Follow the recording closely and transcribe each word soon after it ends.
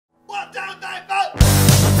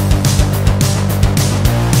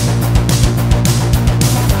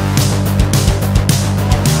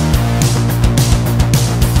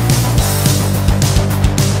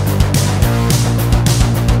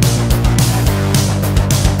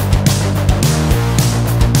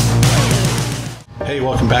Hey,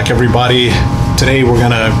 welcome back everybody. Today we're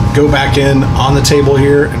gonna go back in on the table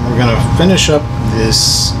here and we're gonna finish up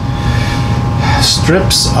this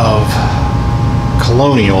strips of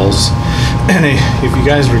Colonials. And if you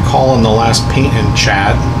guys recall in the last paint and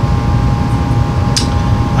chat,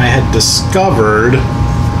 I had discovered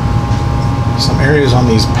some areas on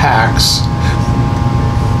these packs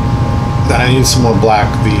that I needed some more black,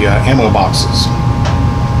 the ammo boxes.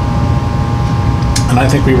 And I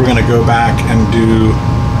think we were going to go back and do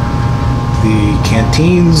the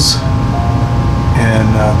canteens and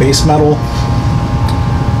base metal.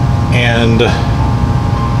 And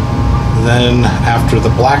then after the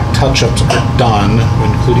black touch-ups are done,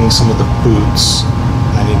 including some of the boots,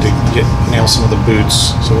 I need to nail some of the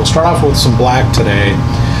boots. So we'll start off with some black today.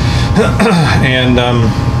 And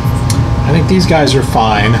I think these guys are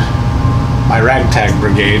fine. My ragtag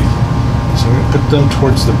brigade. So I'm going to put them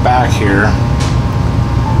towards the back here.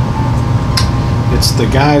 It's the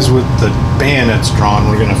guys with the bayonets drawn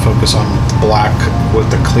we're going to focus on black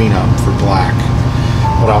with the cleanup for black.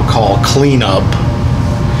 What I'll call cleanup.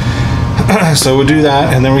 So we'll do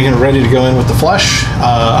that and then we're ready to go in with the flesh.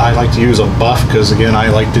 I like to use a buff because again I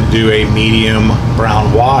like to do a medium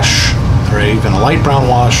brown wash or even a light brown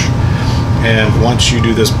wash. And once you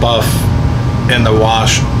do this buff and the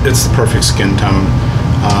wash, it's the perfect skin tone.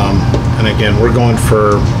 And again, we're going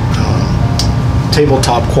for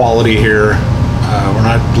tabletop quality here. We're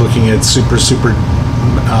not looking at super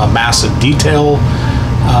massive detail,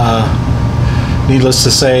 needless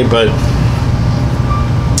to say, but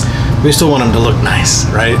we still want them to look nice,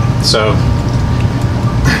 right? So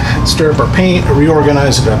stir up our paint,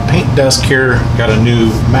 reorganize the paint desk here. Got a new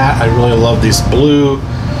mat. I really love this blue.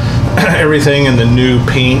 Everything in the new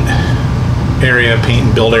paint area, paint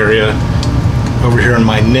and build area. Over here in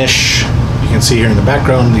my niche, you can see here in the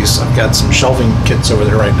background, I've got some shelving kits over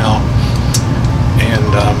there right now.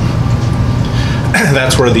 And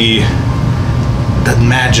that's where the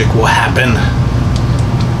magic will happen,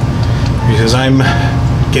 because I'm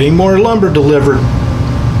getting more lumber delivered,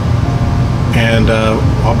 and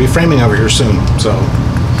I'll be framing over here soon. So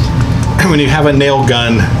when you have a nail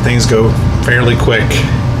gun, things go fairly quick.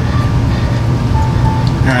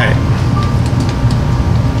 All right,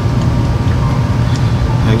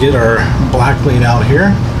 I get our black laid out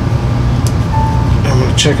here. I'm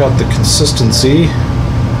going to check out the consistency.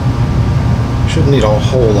 Shouldn't need a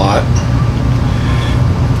whole lot.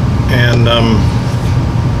 And I'm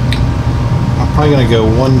probably going to go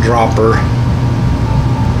one dropper.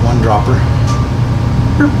 One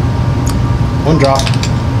drop.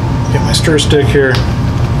 Get my stir stick here.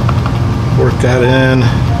 Work that in.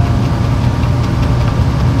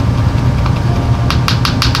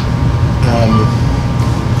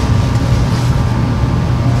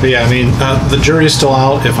 But yeah, I mean, the jury's still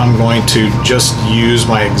out if I'm going to just use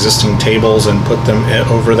my existing tables and put them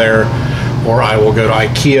over there, or I will go to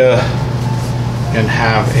IKEA and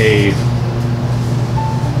have a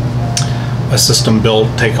system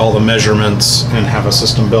built, take all the measurements and have a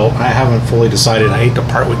system built. I haven't fully decided. I hate to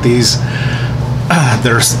part with these.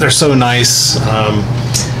 They're so nice,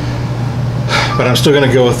 but I'm still going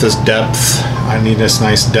to go with this depth. I need this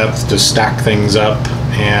nice depth to stack things up,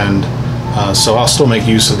 and so I'll still make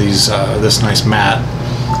use of these this nice mat.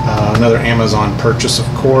 Another Amazon purchase, of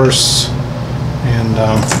course. And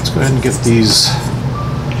let's go ahead and get these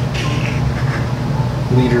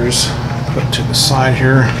leaders put to the side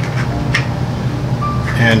here.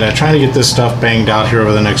 And trying to get this stuff banged out here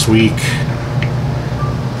over the next week,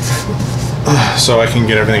 so I can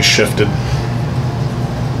get everything shifted.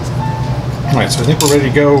 Alright, so I think we're ready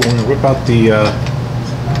to go. We're going to whip out the... I'm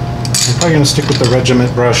probably going to stick with the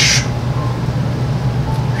regiment brush.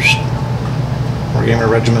 Gamer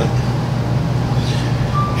regiment,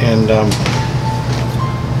 and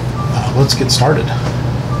let's get started.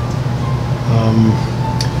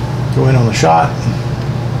 Go in on the shot.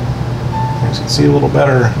 You guys can see a little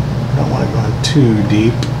better. Don't want to go in too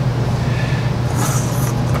deep.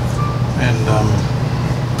 And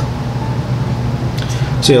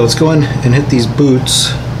so yeah, let's go in and hit these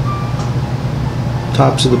boots,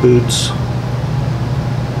 tops of the boots.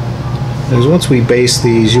 Because once we base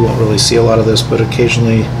these, you won't really see a lot of this, but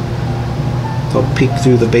occasionally they'll peek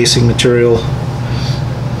through the basing material,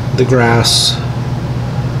 the grass,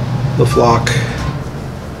 the flock,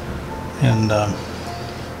 and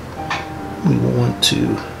we will want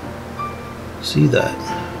to see that.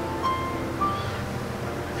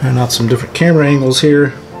 Trying out some different camera angles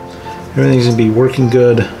here. Everything's going to be working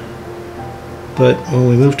good, but when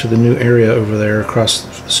we move to the new area over there across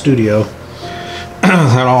the studio,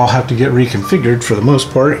 that'll all have to get reconfigured for the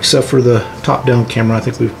most part, except for the top-down camera. I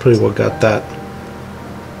think we've pretty well got that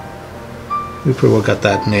we pretty well got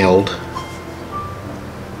that nailed.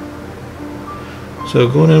 So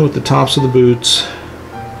going in with the tops of the boots.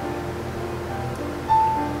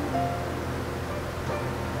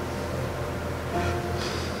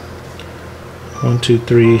 One, two,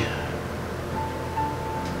 three.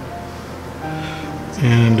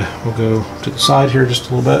 And we'll go to the side here just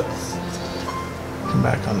a little bit. Come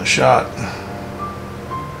back on the shot.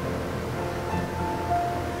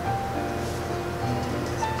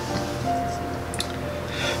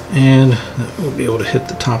 And we'll be able to hit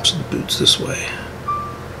the tops of the boots this way.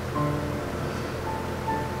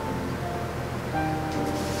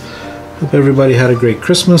 Hope everybody had a great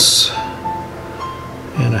Christmas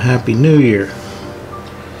and a happy New Year.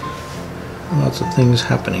 Lots of things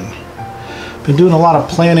happening. Been doing a lot of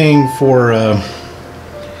planning for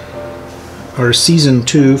our season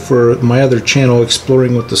 2 for my other channel,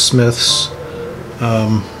 Exploring with the Smiths.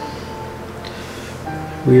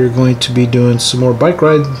 We are going to be doing some more bike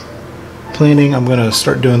ride planning. I'm going to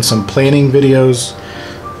start doing some planning videos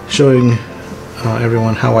showing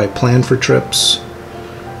everyone how I plan for trips,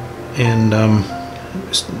 and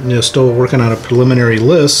still working on a preliminary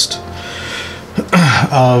list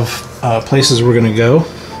of places we're going to go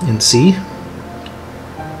and see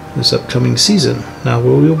this upcoming season. Now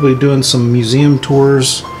we'll be doing some museum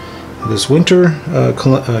tours this winter.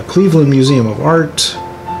 Cleveland Museum of Art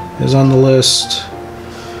is on the list.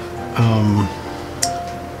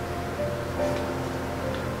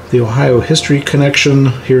 The Ohio History Connection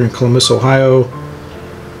here in Columbus, Ohio.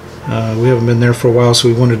 We haven't been there for a while, so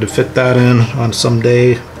we wanted to fit that in on some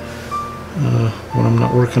day when I'm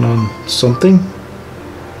not working on something.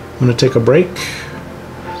 I'm going to take a break.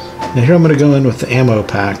 Now here I'm going to go in with the ammo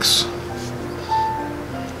packs.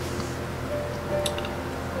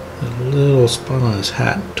 A little spot on his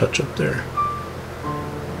hat touch up there.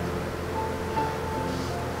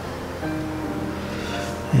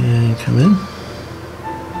 And come in.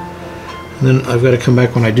 And then I've got to come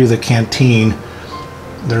back when I do the canteen.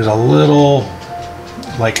 There's a little,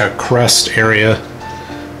 like a crest area,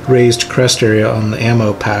 raised crest area on the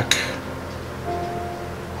ammo pack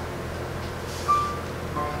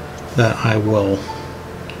that I will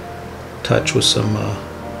touch with some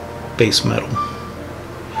base metal.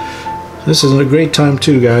 This is a great time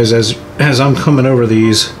too, guys. As I'm coming over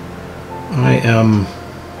these, I am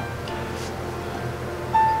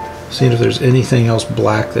seeing if there's anything else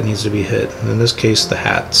black that needs to be hit. And in this case, the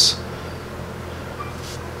hats.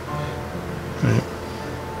 Right.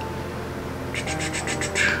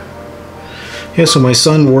 Yeah, so my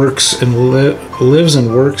son works and lives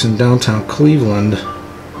and works in downtown Cleveland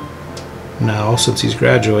now since he's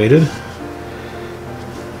graduated.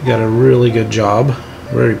 He got a really good job.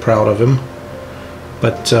 Very proud of him.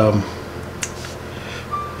 But so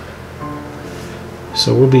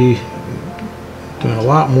we'll be doing a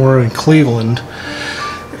lot more in Cleveland.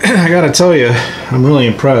 I gotta tell you, I'm really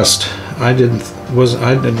impressed. I didn't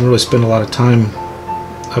really spend a lot of time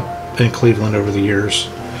up in Cleveland over the years,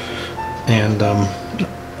 and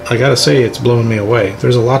I gotta say it's blowing me away.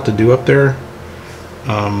 There's a lot to do up there.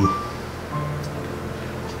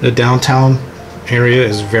 The downtown area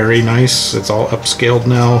is very nice. It's all upscaled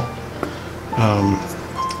now.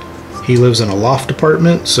 He lives in a loft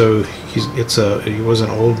apartment, so he was an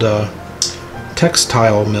old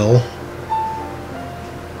textile mill.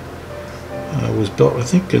 It was built, I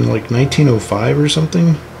think, in like 1905 or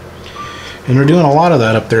something. And they're doing a lot of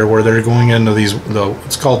that up there, where they're going into these,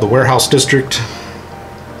 it's called the warehouse district.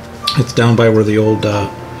 It's down by where the old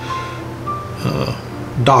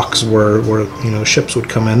docks were, where ships would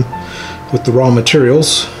come in with the raw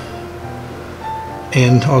materials,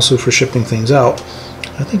 and also for shipping things out.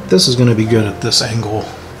 I think this is going to be good at this angle,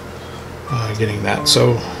 getting that.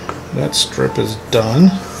 So that strip is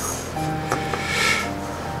done.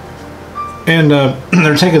 And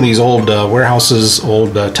they're taking these old warehouses,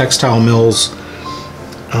 old textile mills,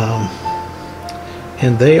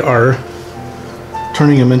 and they are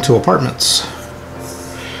turning them into apartments.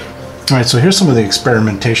 Alright, so here's some of the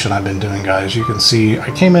experimentation I've been doing, guys. You can see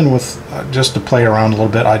I came in with, just to play around a little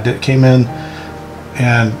bit, came in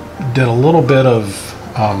and did a little bit of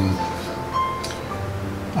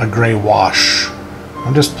a gray wash.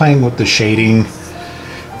 I'm just playing with the shading.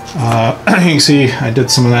 You can see I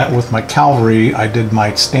did some of that with my Cavalry. I did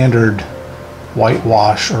my standard white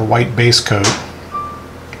wash or white base coat,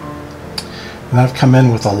 and I've come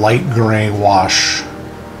in with a light gray wash,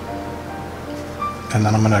 and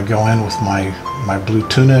then I'm going to go in with my blue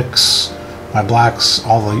tunics, my blacks,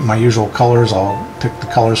 my usual colors. I'll pick the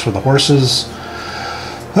colors for the horses,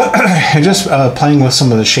 And just playing with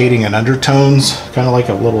some of the shading and undertones, kind of like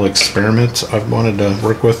a little experiment I've wanted to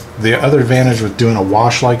work with. The other advantage with doing a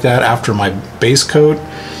wash like that after my base coat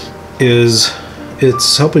is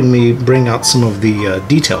it's helping me bring out some of the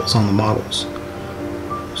details on the models.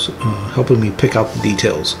 So, helping me pick out the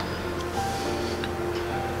details.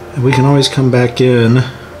 And we can always come back in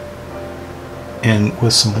and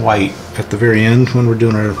with some white at the very end when we're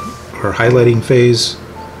doing our highlighting phase,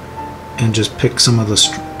 and just pick some of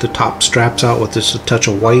the top straps out with just a touch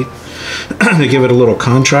of white to give it a little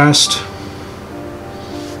contrast.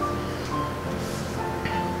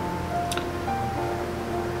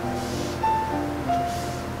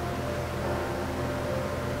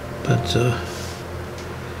 But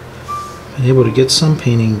been able to get some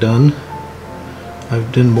painting done.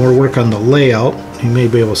 I've done more work on the layout. You may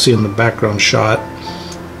be able to see in the background shot.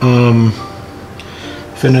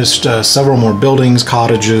 Finished several more buildings,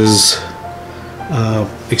 cottages,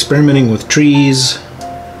 experimenting with trees.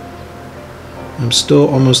 I'm still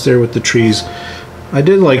almost there with the trees. I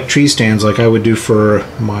did like tree stands like I would do for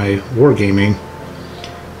my wargaming,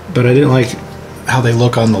 but I didn't like how they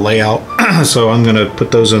look on the layout. So I'm gonna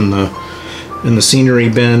put those in the scenery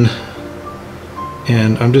bin,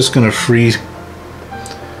 and I'm just gonna free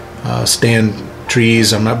stand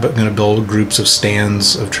trees. I'm not going to build groups of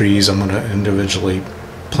stands of trees. I'm going to individually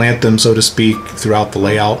plant them, so to speak, throughout the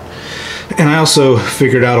layout. And I also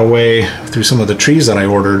figured out a way through some of the trees that I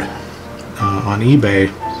ordered on eBay,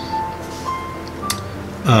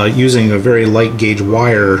 using a very light gauge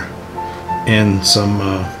wire and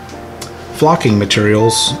some flocking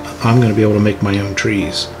materials. I'm going to be able to make my own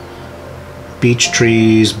trees. Beech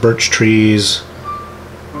trees, birch trees,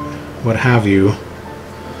 what have you.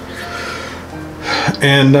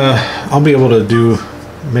 And I'll be able to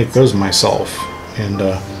make those myself. And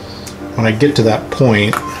when I get to that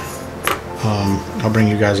point, I'll bring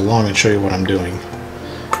you guys along and show you what I'm doing.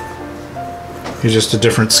 It's just a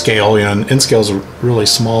different scale, you know. And N scales are really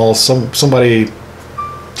small. Somebody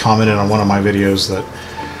commented on one of my videos that,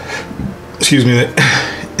 excuse me,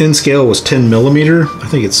 that N scale was 10 millimeter. I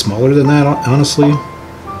think it's smaller than that, honestly.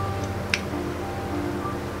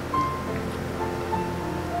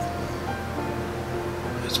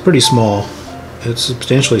 It's pretty small. It's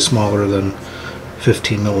substantially smaller than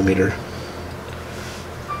 15 millimeter.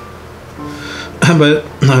 But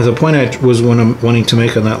the point I was wanting to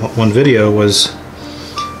make on that one video was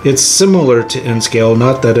it's similar to N scale,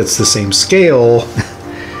 not that it's the same scale.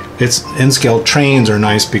 It's N scale trains are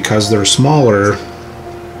nice because they're smaller,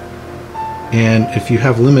 and if you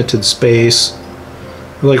have limited space,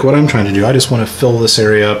 like what I'm trying to do, I just want to fill this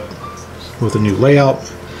area up with a new layout,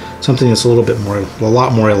 something that's a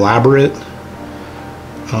lot more elaborate.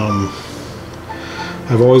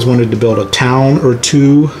 I've always wanted to build a town or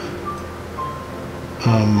two.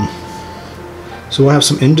 So we'll have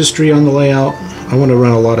some industry on the layout. I want to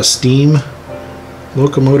run a lot of steam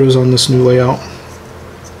locomotives on this new layout.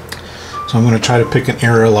 So I'm going to try to pick an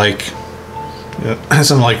era like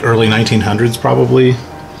something like early 1900s probably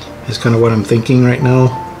is kind of what I'm thinking right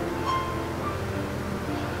now.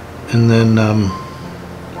 And then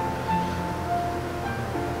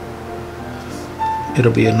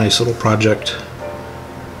it'll be a nice little project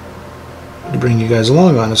to bring you guys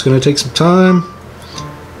along on. It's going to take some time.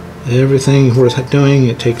 Everything worth doing,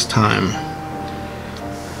 it takes time.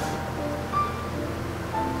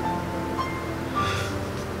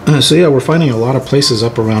 So yeah, we're finding a lot of places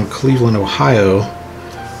up around Cleveland, Ohio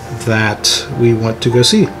that we want to go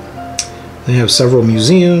see. They have several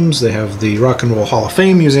museums. They have the Rock and Roll Hall of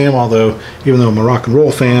Fame Museum, although even though I'm a rock and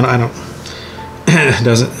roll fan, it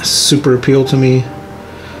doesn't super appeal to me.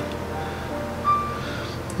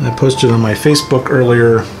 I posted on my Facebook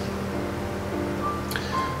earlier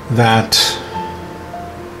that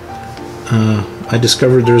I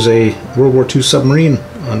discovered there's a World War II submarine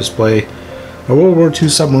on display. A World War II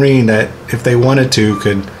submarine that, if they wanted to,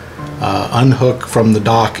 could unhook from the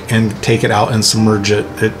dock and take it out and submerge it.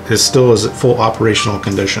 It is still is at full operational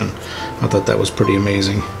condition. I thought that was pretty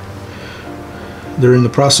amazing. They're in the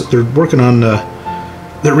process. They're working on.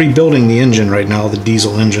 They're rebuilding the engine right now. The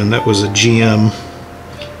diesel engine that was a GM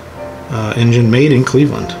engine made in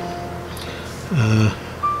Cleveland.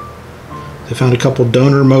 They found a couple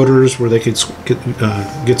donor motors where they could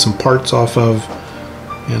get some parts off of,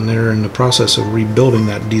 and they're in the process of rebuilding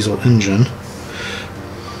that diesel engine.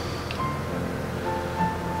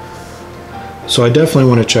 So I definitely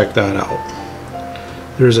want to check that out.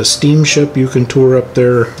 There's a steamship you can tour up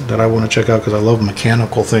there that I want to check out because I love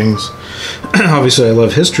mechanical things. Obviously I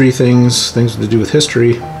love history things to do with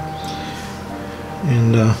history.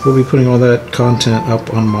 And we'll be putting all that content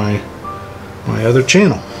up on my my other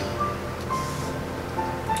channel.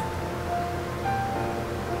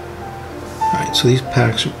 Alright, so these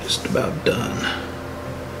packs are just about done.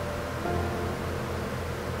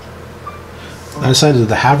 I decided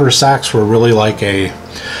the haversacks were really like a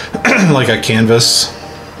like a canvas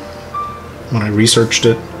when I researched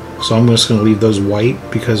it, so I'm just going to leave those white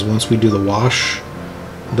because once we do the wash,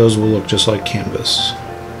 those will look just like canvas,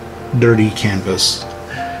 dirty canvas,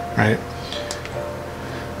 right?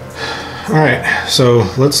 All right, so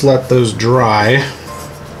let's let those dry,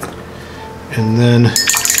 and then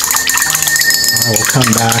I will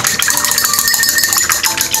come back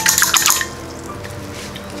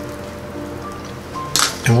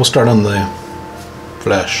and we'll start on the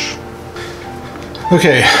flesh.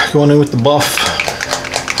 Okay, going in with the buff.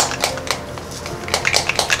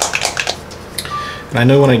 And I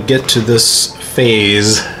know when I get to this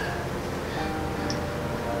phase,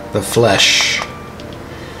 the flesh,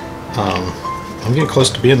 I'm getting close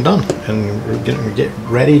to being done, and we're getting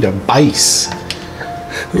ready to base.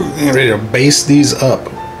 We're getting ready to base these up.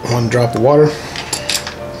 1 drop of water.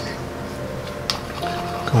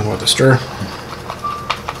 Going with a stir.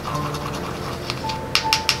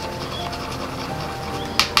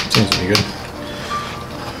 Seems to be good.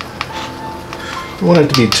 You want it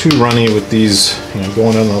to be too runny with these, you know,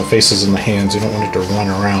 going on the faces and the hands. You don't want it to run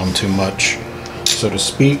around too much, so to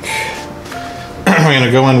speak. I'm going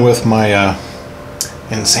to go in with my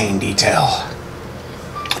insane detail.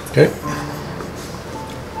 Okay.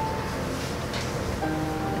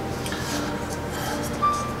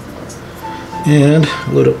 And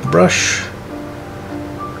load up the brush.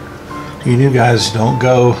 You new guys, don't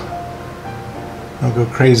go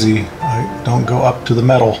crazy. Don't go up to the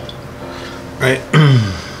metal. Right.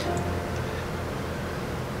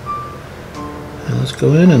 And let's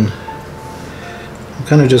go in, and I'm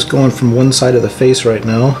kind of just going from one side of the face right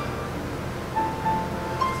now.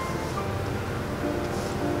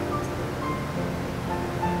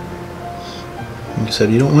 Like I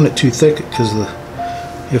said, you don't want it too thick because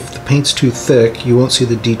if the paint's too thick, you won't see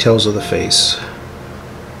the details of the face.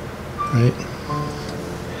 Right?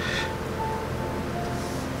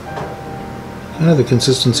 Kind of the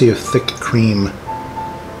consistency of thick cream.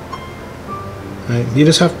 Right? You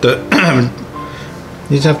just have to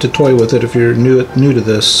toy with it if you're new to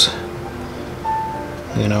this.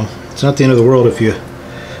 You know, it's not the end of the world if you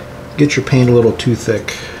get your paint a little too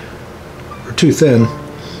thick or too thin.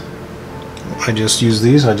 I just use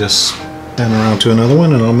these. I just spin around to another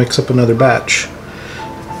one, and I'll mix up another batch.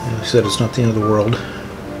 Like I said, it's not the end of the world.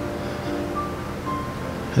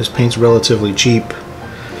 This paint's relatively cheap.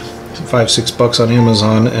 $5-6 on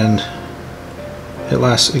Amazon, and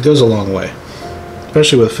it goes a long way,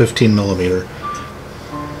 especially with 15mm.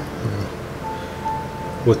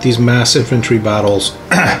 With these mass infantry battles,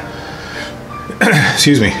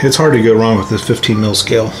 excuse me, it's hard to go wrong with this 15mm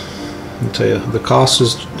scale. I'll tell you, the cost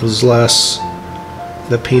is less,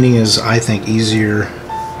 the painting is, I think, easier.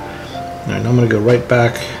 Alright, now I'm going to go right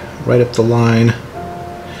back, right up the line,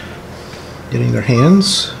 getting their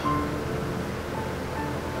hands.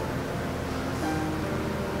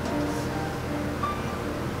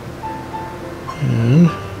 And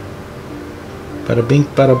bada bink,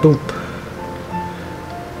 bada boop.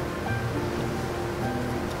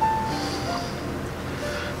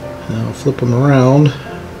 Now I'll flip them around,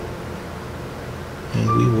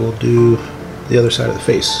 and we will do the other side of the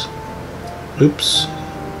face. Oops.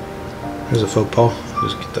 There's a faux pas.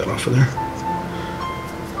 Just get that off of there.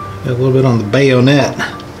 Got a little bit on the bayonet.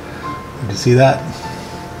 You can see that?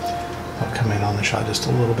 I'll come in on the shot just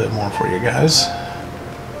a little bit more for you guys.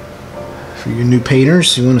 For you new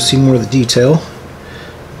painters, you want to see more of the detail.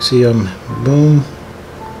 See, boom,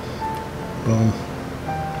 boom.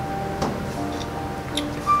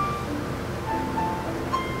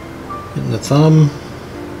 In the thumb,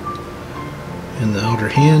 in the outer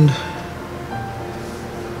hand.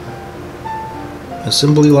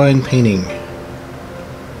 Assembly line painting.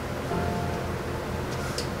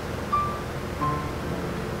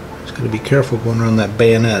 Just got to be careful going around that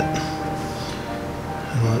bayonet.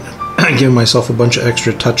 I give myself a bunch of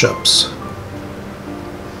extra touch-ups.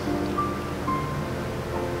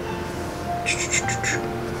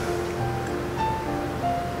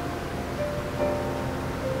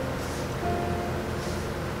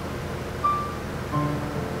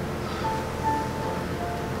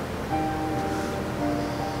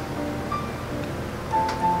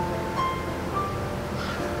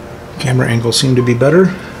 Camera angles seem to be better.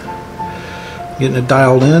 Getting it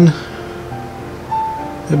dialed in.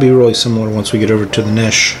 It'll be really similar once we get over to the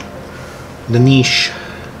niche.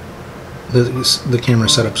 The camera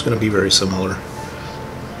setup's going to be very similar.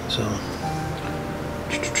 So,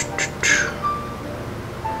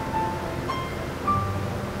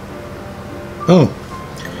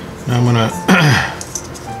 I'm gonna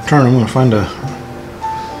turn. I'm gonna find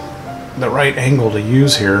the right angle to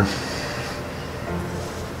use here.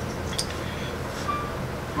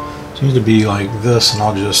 Seems to be like this, and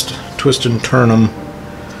I'll just twist and turn them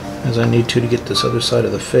as I need to get this other side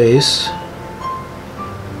of the face.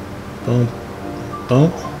 Boom,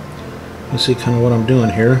 boom. You see kind of what I'm doing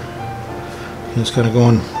here. Just kind of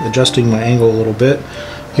going, adjusting my angle a little bit.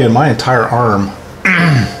 Again, my entire arm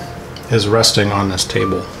is resting on this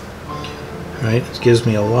table. Right? It gives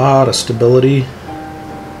me a lot of stability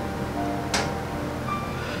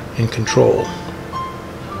and control.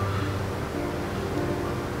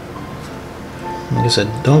 Like I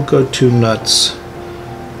said, don't go too nuts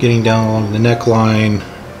getting down along the neckline.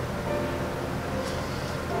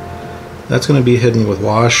 That's going to be hidden with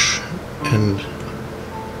wash, and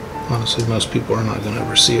honestly most people are not going to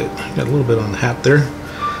ever see it. Got a little bit on the hat there.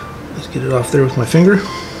 Let's get it off there with my finger.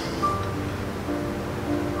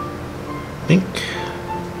 Mink.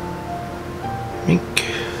 Mink.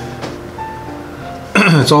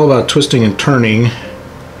 It's all about twisting and turning.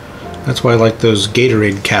 That's why I like those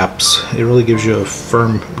Gatorade caps. It really gives you a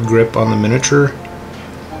firm grip on the miniature,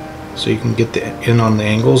 so you can get in on the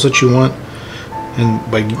angles that you want. And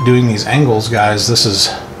by doing these angles, guys, this is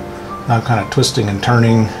now kind of twisting and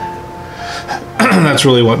turning. That's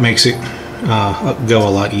really what makes it go a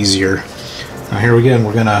lot easier. Now here again,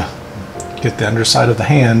 we're gonna get the underside of the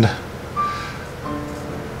hand.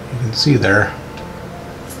 You can see there.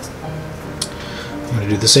 I'm gonna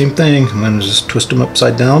do the same thing. I'm gonna just twist them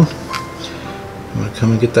upside down. I'm gonna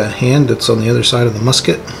come and get that hand that's on the other side of the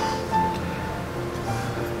musket.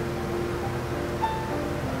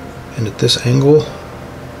 And at this angle,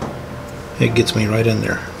 it gets me right in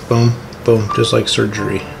there. Boom, boom, just like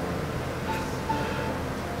surgery.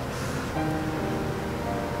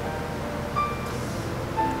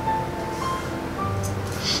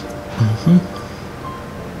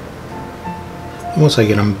 Once I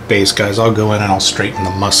get them base, guys, I'll go in and I'll straighten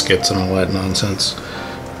the muskets and all that nonsense.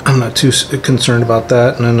 I'm not too concerned about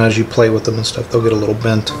that. And then as you play with them and stuff, they'll get a little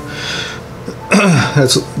bent.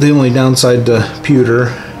 That's the only downside to pewter.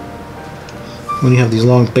 When you have these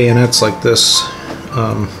long bayonets like this,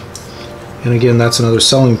 and again, that's another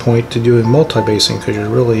selling point to doing multi-basing, because you're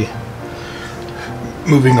really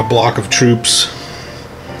moving a block of troops,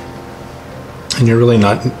 and you're really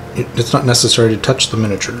not, it's not necessary to touch the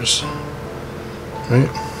miniatures, right?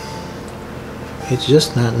 It's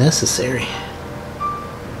just not necessary.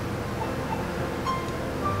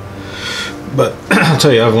 But I'll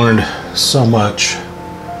tell you, I've learned so much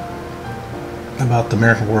about the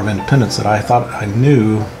American War of Independence that I thought I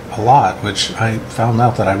knew a lot, which I found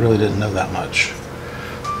out that I really didn't know that much.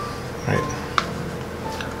 Right.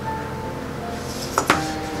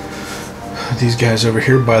 These guys over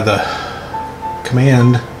here by the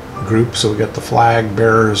command group, so we got the flag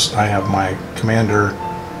bearers, I have my commander,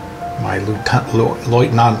 my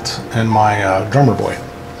lieutenant, and my drummer boy.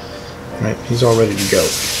 Right, he's all ready to go.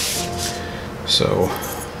 So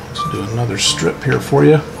let's do another strip here for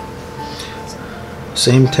you.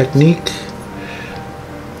 Same technique.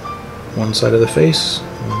 One side of the face,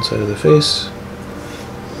 one side of the face.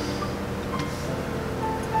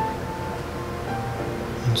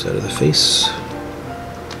 One side of the face.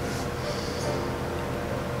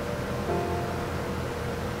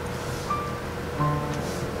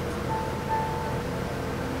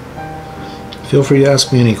 Feel free to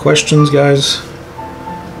ask me any questions, guys.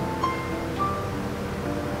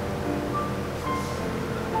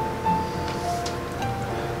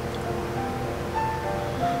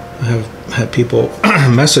 Had people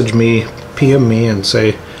message me, PM me, and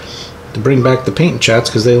say to bring back the paint chats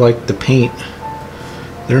because they like to paint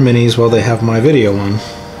their minis while they have my video on,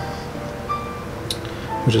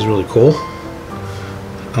 which is really cool.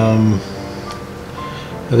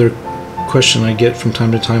 Other question I get from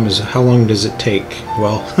time to time is, how long does it take?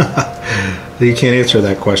 Well, you can't answer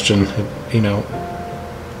that question. You know,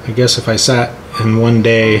 I guess if I sat in one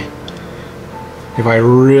day, if I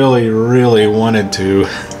really wanted to,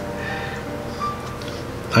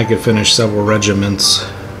 I could finish several regiments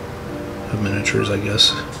of miniatures, I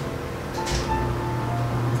guess.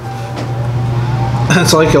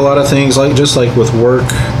 It's like a lot of things, like just like with work,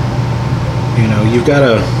 you know, you've got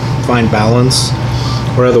to find balance,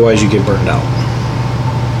 or otherwise you get burned out,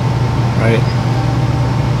 right?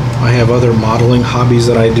 I have other modeling hobbies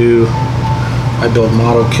that I do. I build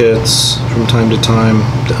model kits from time to time.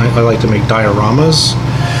 I like to make dioramas.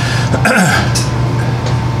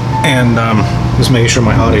 And just making sure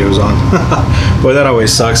my audio is on. Boy, that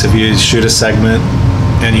always sucks if you shoot a segment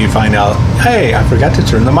and you find out, hey, I forgot to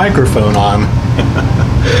turn the microphone on.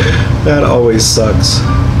 That always sucks.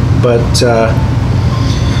 But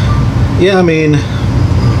yeah, I mean,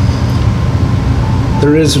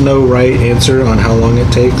 there is no right answer on how long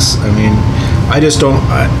it takes. I mean,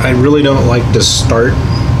 I really don't like to start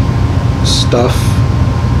stuff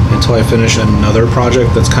until I finish another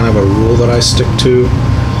project. That's kind of a rule that I stick to.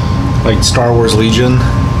 Like Star Wars Legion,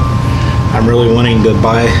 I'm really wanting to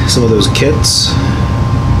buy some of those kits,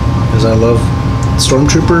 as I love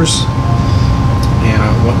Stormtroopers, and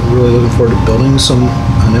I'm really looking forward to building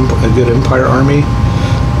a good Empire army.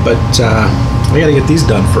 But we got to get these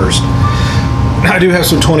done first. I do have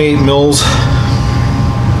some 28 mils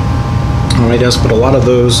on my desk, but a lot of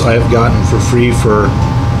those I have gotten for free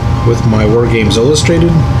with my War Games Illustrated.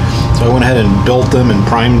 So I went ahead and built them and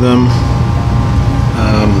primed them,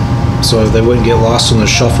 so they wouldn't get lost in the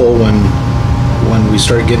shuffle when we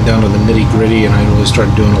started getting down to the nitty gritty, and I really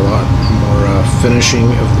started doing a lot more finishing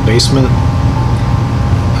of the basement.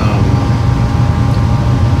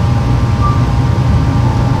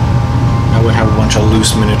 I would have a bunch of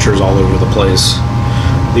loose miniatures all over the place.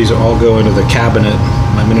 These all go into the cabinet,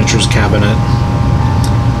 my miniatures cabinet,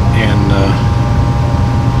 and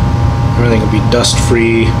everything will be dust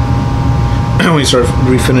free. We start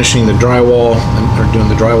refinishing the drywall or doing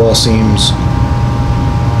the drywall seams,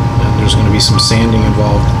 and there's going to be some sanding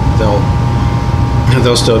involved.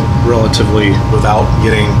 They'll still relatively without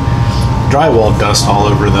getting drywall dust all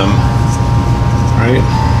over them, right?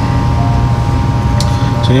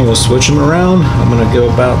 So yeah, we'll switch them around. I'm going to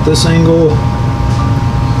go about this angle. All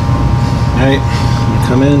right, I'm going to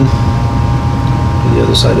come in to the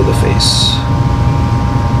other side of the face.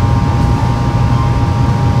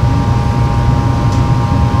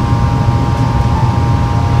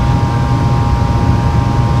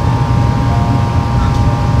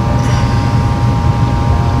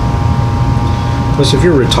 Plus, if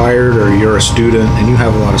you're retired or you're a student and you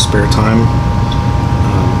have a lot of spare time,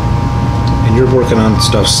 and you're working on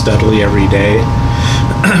stuff steadily every day,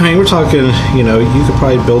 I mean, we're talking, you know, you could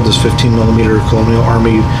probably build this 15mm Colonial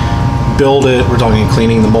Army, build it. We're talking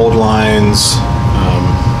cleaning the mold lines,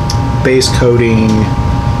 base coating.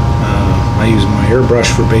 I use my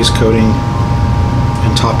airbrush for base coating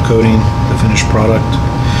and top coating the finished product.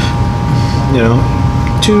 You know,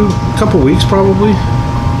 couple weeks probably.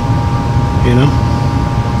 You know,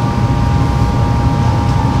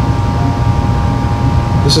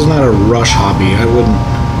 this is not a rush hobby. I wouldn't.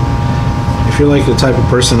 If you're like the type of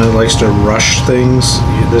person that likes to rush things,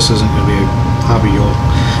 this isn't going to be a hobby you'll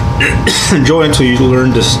enjoy until you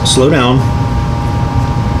learn to slow down,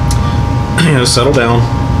 you know, settle down,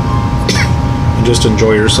 and just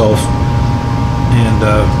enjoy yourself, and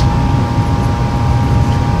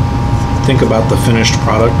think about the finished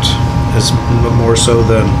product as more so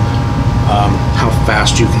than how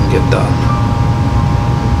fast you can get done,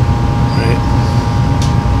 right?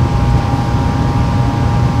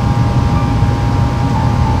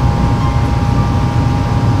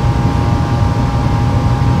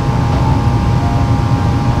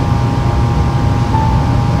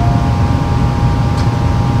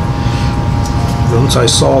 Once I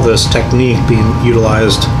saw this technique being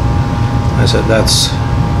utilized, I said that's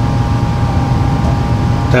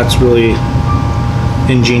really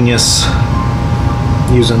ingenious,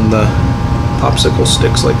 using the popsicle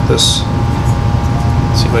sticks like this.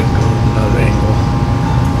 Let's see if I can go with another angle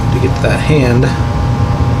to get to that hand.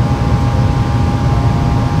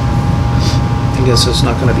 I guess it's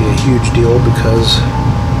not going to be a huge deal because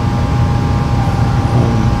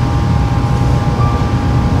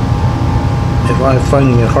if I'm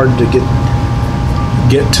finding it hard to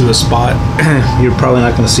get to a spot, you're probably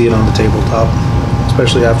not going to see it on the tabletop,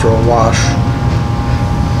 especially after a wash.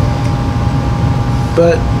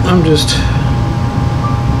 But I'm just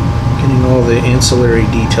getting all the ancillary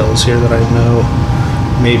details here that I know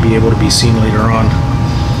may be able to be seen later on.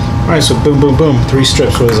 Alright, so boom, boom, boom. 3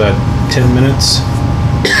 strips. What is that? 10 minutes?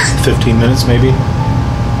 15 minutes maybe?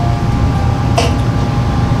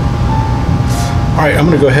 Alright, I'm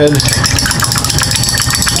going to go ahead.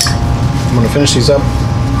 I'm going to finish these up.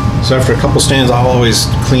 So after a couple stands, I'll always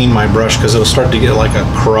clean my brush because it'll start to get like a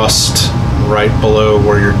crust right below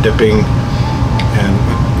where you're dipping. And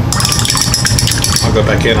I'll go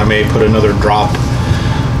back in. I may put another drop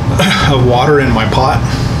of water in my pot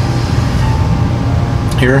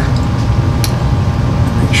here.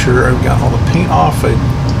 Make sure I've got all the paint off.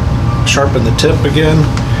 I sharpen the tip again.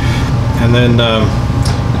 And then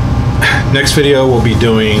next video we'll be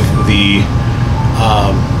doing the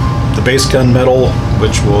base gun metal,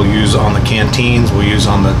 which we'll use on the canteens, we'll use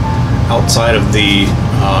on the outside of the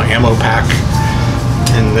ammo pack.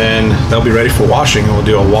 And then they'll be ready for washing, and we'll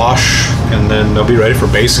do a wash, and then they'll be ready for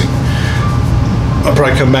basing. I'll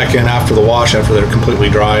probably come back in after the wash, after they're completely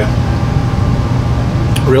dry.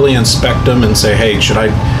 Really inspect them and say, hey, should I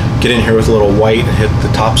get in here with a little white and hit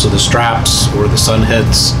the tops of the straps where the sun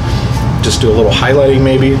hits? Just do a little highlighting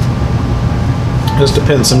maybe. Just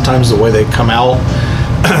depends. Sometimes the way they come out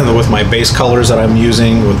with my base colors that I'm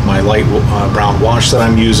using, with my light brown wash that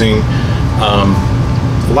I'm using,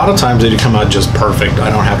 a lot of times they come out just perfect.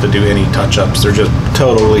 I don't have to do any touch-ups. They're just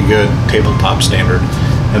totally good, tabletop standard.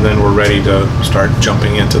 And then we're ready to start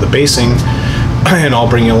jumping into the basing, and I'll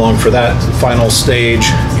bring you along for that final stage.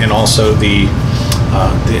 And also the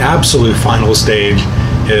absolute final stage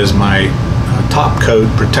is my top coat,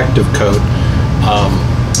 protective coat,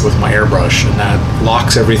 with my airbrush, and that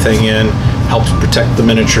locks everything in, helps protect the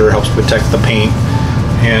miniature, helps protect the paint,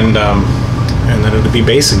 and then it'll be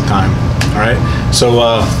basing time. All right, so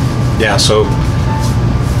yeah, so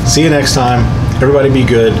see you next time. Everybody be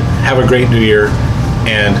good, have a great new year,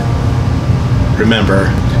 and remember,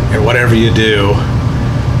 and whatever you do,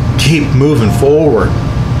 keep moving forward.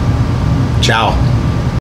 Ciao.